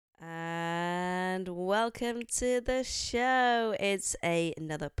welcome to the show. It's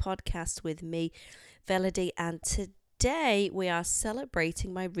another podcast with me, Velody, and today we are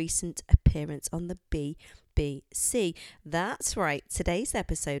celebrating my recent appearance on the BBC. That's right, today's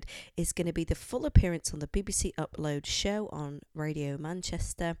episode is going to be the full appearance on the BBC Upload show on Radio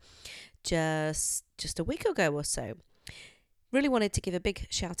Manchester just a week ago or so. Really wanted to give a big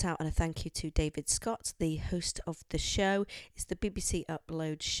shout out and a thank you to David Scott, the host of the show. It's the BBC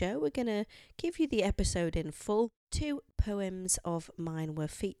Upload show. We're going to give you the episode in full. 2 poems of mine were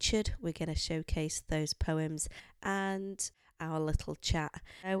featured. We're going to showcase those poems and our little chat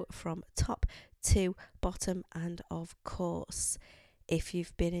from top to bottom. And of course, if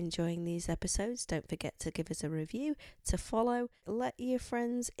you've been enjoying these episodes, don't forget to give us a review, to follow, let your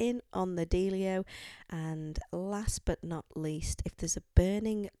friends in on the dealio. And last but not least, if there's a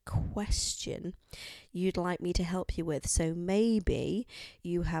burning question you'd like me to help you with, so maybe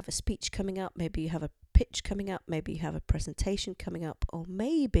you have a speech coming up, maybe you have a pitch coming up, maybe you have a presentation coming up, or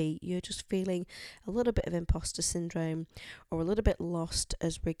maybe you're just feeling a little bit of imposter syndrome or a little bit lost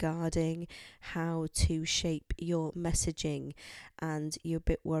as regarding how to shape your messaging, and you're a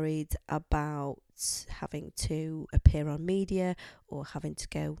bit worried about having to appear on media or having to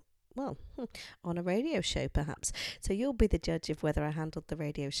go on a radio show perhaps. So you'll be the judge of whether I handled the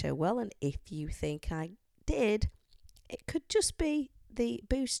radio show well, and if you think I did, it could just be the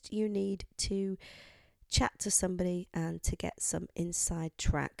boost you need to chat to somebody and to get some inside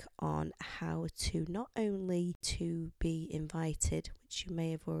track on how to not only to be invited, which you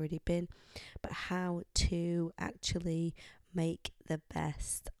may have already been, but how to actually make the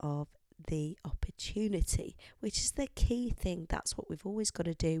best of the opportunity, which is the key thing. That's what we've always got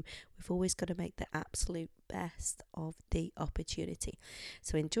to do. We've always got to make the absolute best of the opportunity.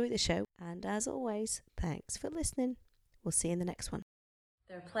 So enjoy the show, and as always, thanks for listening. We'll see you in the next one.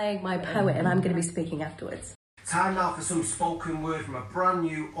 They're playing my poet and I'm going to be speaking afterwards. Time now for some spoken word from a brand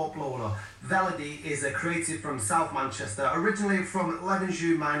new uploader. Velody is a creative from South Manchester, originally from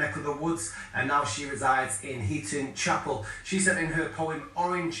Levenshulme, my neck of the woods, and now she resides in Heaton Chapel. She sent in her poem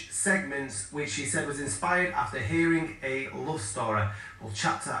Orange Segments, which she said was inspired after hearing a love story. We'll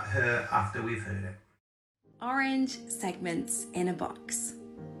chat to her after we've heard it. Orange segments in a box.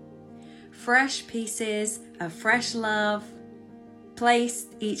 Fresh pieces of fresh love,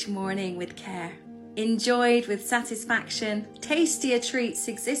 placed each morning with care, enjoyed with satisfaction. Tastier treats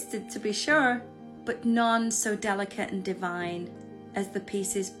existed, to be sure, but none so delicate and divine as the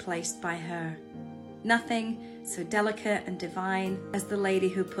pieces placed by her. Nothing so delicate and divine as the lady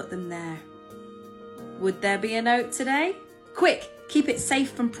who put them there. Would there be a note today? Quick, keep it safe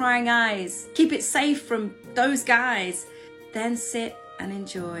from prying eyes. Keep it safe from those guys. Then sit and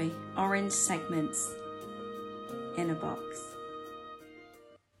enjoy orange segments in a box.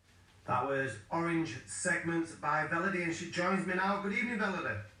 That was Orange Segments by Velody, and she joins me now. Good evening,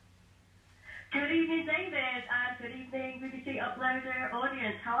 Velody. Good evening, David, and good evening, BBC Uploader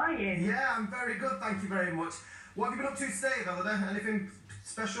audience. How are you? Yeah, I'm very good, thank you very much. What have you been up to today, Velody? Anything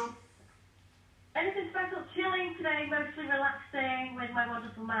special? Anything special? Chilling today, mostly relaxing with my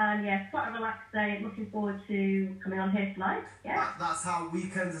wonderful man. Yes, quite a relaxed day. Looking forward to coming on here tonight. Yeah. That's how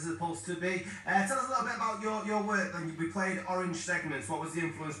weekends are supposed to be. Tell us a little bit about your work. Then we played Orange Segments. What was the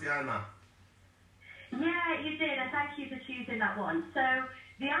influence behind that? Yeah, you did, and thank you for choosing that one. So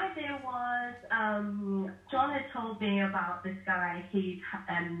the idea was, John had told me about this guy he'd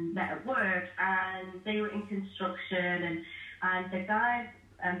met at work, and they were in construction, and the guy's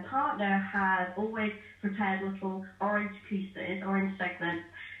partner had always prepared little orange pieces, orange segments,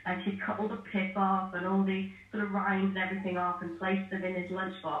 and she'd cut all the pith off and all the sort of rinds and everything off and placed them in his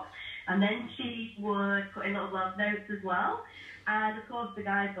lunchbox. And then she would put in little love notes as well. And of course the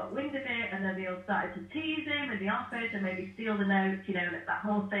guys got wind of it, and then they all started to tease him in the office and maybe steal the notes, you know, that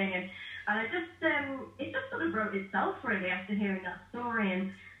whole thing. And I just, it just sort of wrote itself really after hearing that story.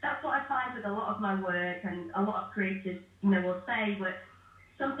 And that's what I find with a lot of my work, and a lot of creatives, you know, will say, but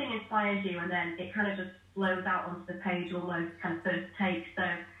something inspires you and then it kind of just flows out onto the page almost kind of first take. So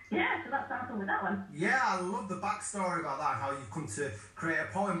yeah, so that's what happened with that one. Yeah, I love the backstory about that, how you've come to create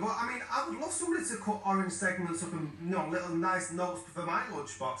a poem. But I mean, I would love somebody to cut orange segments up and, you know, little nice notes for my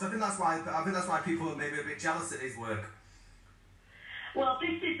lunchbox. I think that's why people are maybe a bit jealous at his work. Well,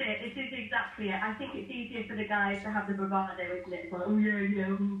 this is it. This is exactly it. I think it's easier for the guys to have the bravado, isn't it? It's like, oh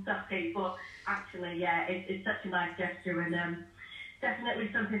yeah, that's it. But actually, yeah, it's such a nice gesture, and definitely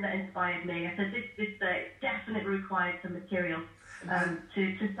something that inspired me. I said this definitely required some material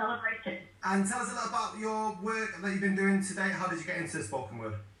to celebrate it. And tell us a little about your work that you've been doing today. How did you get into spoken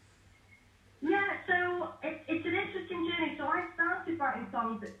word? Yeah, so it's an interesting journey. So I started writing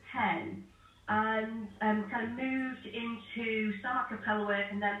songs at 10, and kind of moved into some a cappella work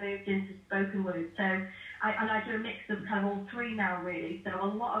and then moved into spoken word. So I do a mix of kind of all three now, really. So a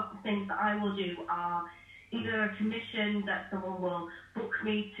lot of the things that I will do are either a commission that someone will book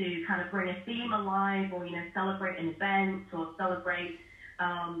me to kind of bring a theme alive, or, you know, celebrate an event, or celebrate,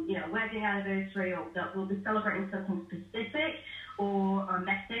 you know, a wedding anniversary, or that we'll be celebrating something specific or a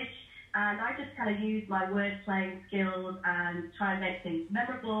message. And I just kind of use my word playing skills and try and make things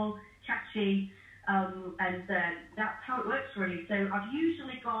memorable, catchy, and that's how it works, really. So I've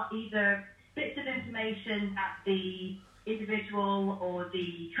usually got either bits of information that the individual or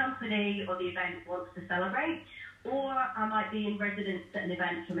the company or the event wants to celebrate, or I might be in residence at an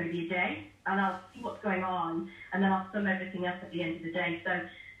event for maybe a day, and I'll see what's going on, and then I'll sum everything up at the end of the day. So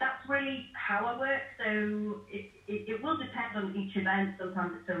that's really how I work. So it will depend on each event.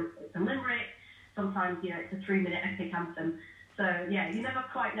 Sometimes it's a limerick, sometimes, you know, it's a 3-minute epic anthem. So yeah, you never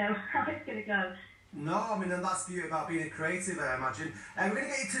quite know how it's going to go. No, I mean, and that's the beauty about being a creative, I imagine. We're going to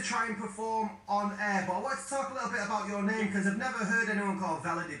get you to try and perform on air, but I wanted to talk a little bit about your name, because I've never heard anyone called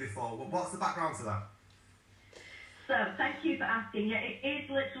Velody before. What's the background to that? So thank you for asking. Yeah, it is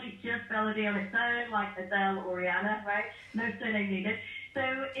literally just Velody on its own, like Adele or Rihanna, right? No surname needed. So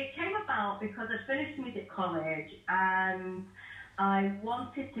it came about because I finished music college and I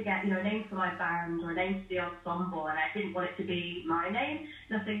wanted to get, you know, a name for my band or a name for the ensemble, and I didn't want it to be my name.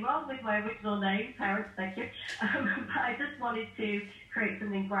 Nothing wrong with my original name, parents, thank you. But I just wanted to create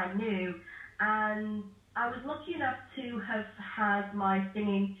something brand new. And I was lucky enough to have had my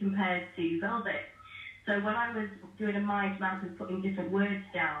singing compared to Velvet. So when I was doing a mind map and putting different words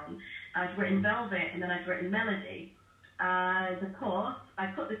down, I'd written Velvet and then I'd written Melody. And of course, I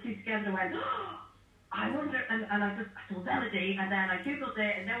put the two together and went, oh, I wonder, and I saw Velody, and then I Googled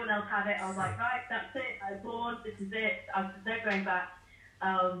it, and no one else had it. I was like, right, that's it, I'm born, this is it, there's no going back.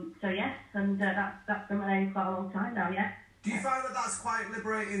 So yes, and that's been my name quite a long time now, yeah. Do you find that that's quite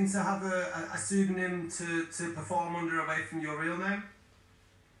liberating to have a pseudonym to perform under away from your real name?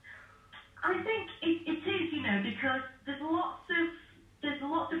 I think it is, you know, because there's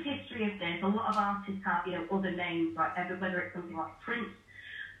lots of history of this. A lot of artists have, you know, other names, like whether it's something like Prince,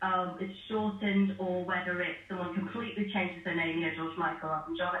 it's shortened, or whether it's someone completely changes their name, you know, George Michael,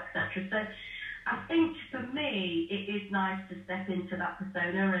 Elton John, etc. So I think for me, it is nice to step into that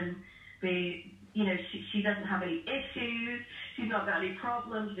persona and be, you know, she doesn't have any issues, she's not got any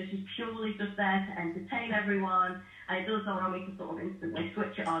problems, she's purely just there to entertain everyone, and it does allow me to sort of instantly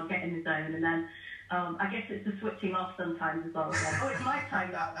switch it on, get in the zone, and then I guess it's the switching off sometimes as well. Like, oh, it's my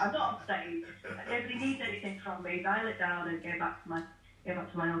time now, I'm not on stage, nobody needs anything from me, dial it down and go back to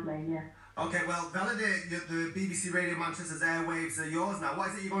my old name, yeah. Okay, well, Velody, the BBC Radio Manchester's airwaves are yours now. What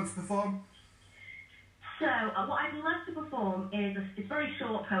is it you're going to perform? So, what I'd love to perform is a very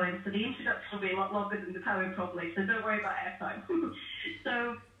short poem, so the introduction will be a lot longer than the poem probably, so don't worry about airtime.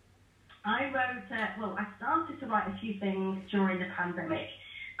 So, I wrote, I started to write a few things during the pandemic,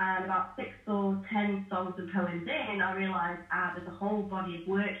 and about 6 or 10 songs and poems in, I realised, there's a whole body of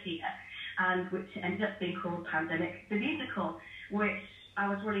work here, and which ended up being called Pandemic the Musical, which I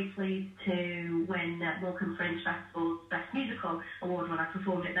was really pleased to win Morecambe Fringe Festival's Best Musical Award when I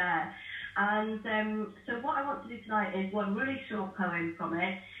performed it there. And so what I want to do tonight is one really short poem from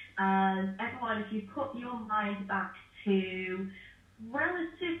it. And everyone, if you put your mind back to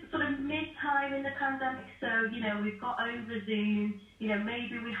relative sort of mid-time in the pandemic, so, you know, we've got over Zoom, you know,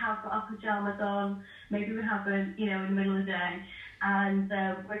 maybe we have got our pyjamas on, maybe we haven't, you know, in the middle of the day. And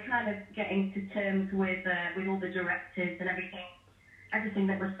we're kind of getting to terms with all the directives and everything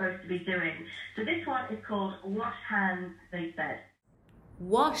that we're supposed to be doing. So this one is called Wash Hands, They Said.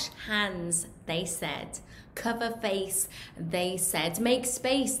 Wash hands, they said. Cover face, they said. Make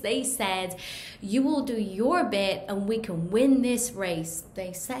space, they said. You will do your bit and we can win this race,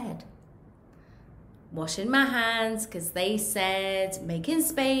 they said. Washing my hands, cause they said. Making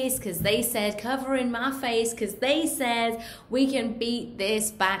space, cause they said. Covering my face, cause they said. We can beat this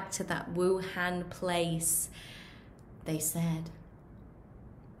back to that Wuhan place, they said.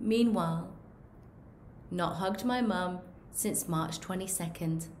 Meanwhile, not hugged my mum since March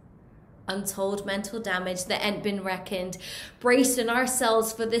 22nd. Untold mental damage that ain't been reckoned. Bracing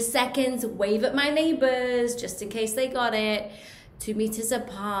ourselves for the seconds. Wave at my neighbours just in case they got it. 2 meters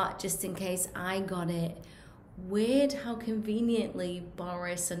apart just in case I got it. Weird how conveniently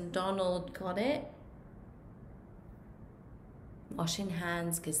Boris and Donald got it. Washing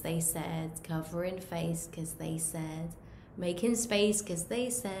hands cause they said. Covering face cause they said. Making space cause they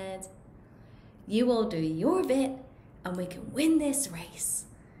said. You all do your bit and we can win this race.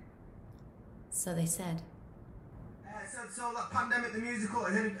 So they said. So So that Pandemic the Musical,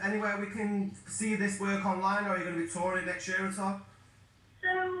 is there anywhere we can see this work online, or are you going to be touring next year at all?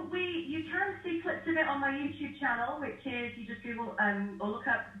 So you can see clips of it on my YouTube channel, which is, you just Google or look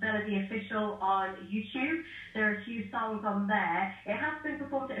up Velody Official on YouTube. There are a few songs on there. It has been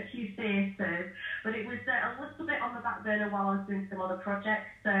performed at a few theatres, but it was a little bit on the back burner while I was doing some other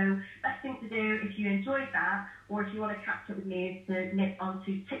projects. So best thing to do if you enjoyed that, or if you want to catch up with me, is to nip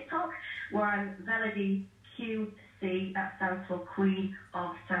onto TikTok, where I'm Velody QC, that stands for Queen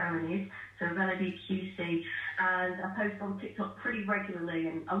of Ceremonies. So Velody QC, and I post on TikTok pretty regularly,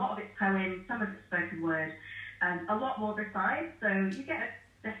 and a lot of it's poems, some of it's spoken word, and a lot more besides. So you get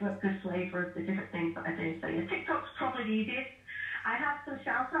a definite good flavour of the different things that I do. So yeah, TikTok's probably the easiest. I have some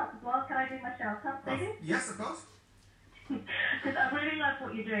shout-outs as well. Can I do my shout-outs, David? Yes, of course. Because I really love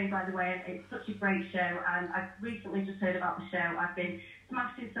what you're doing, by the way, and it's such a great show, and I've recently just heard about the show. I've been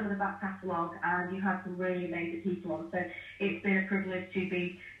smashing some of the back catalogue, and you have some really amazing people on, so it's been a privilege to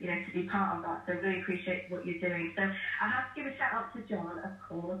be, to be part of that, so really appreciate what you're doing. So I have to give a shout out to John, of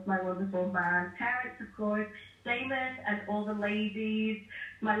course, my wonderful man, parents, of course, Damon and all the ladies,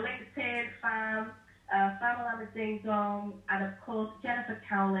 my LinkedIn fam, Family Ding Dong, and of course Jennifer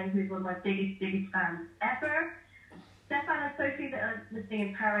Cowling, who's one of my biggest fans ever. Stefan and Sophie that are listening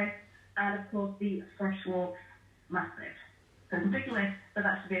in Paris, and of course the Fresh Walks massive. So it's a big list, but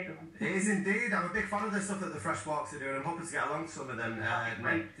that should be a good one. It is indeed. I'm a big fan of the stuff that the Fresh Walks are doing. I'm hoping to get along to some of them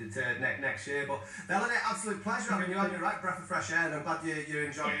next year. But Velody, absolute pleasure having you on. You're right, breath of fresh air, and I'm glad you're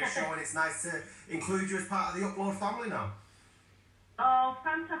enjoying the show, and it's nice to include you as part of the Upload family now. Oh,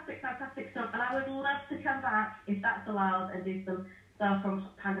 fantastic stuff. And I would love to come back, if that's allowed, and do some stuff from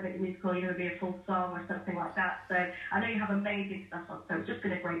Pandemic the Musical, be a full song or something like that. So I know you have amazing stuff on, so it's just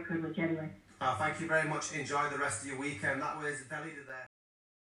been a great privilege anyway. Thank you very much. Enjoy the rest of your weekend. That was Velody there.